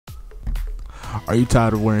Are you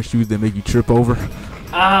tired of wearing shoes that make you trip over?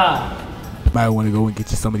 Might want to go and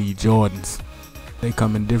get you some of these Jordans. They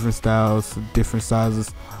come in different styles, different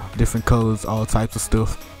sizes, different colors, all types of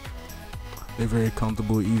stuff. They're very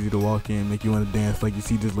comfortable, easy to walk in, make you want to dance like you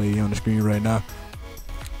see this lady on the screen right now.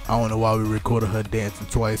 I don't know why we recorded her dancing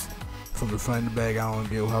twice from the front and the back. I don't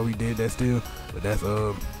get how we did that still, but that's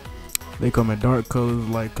they come in dark colors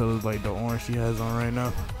like the orange she has on right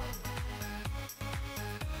now.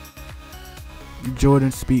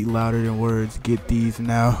 Jordans speak louder than words. Get these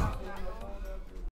now.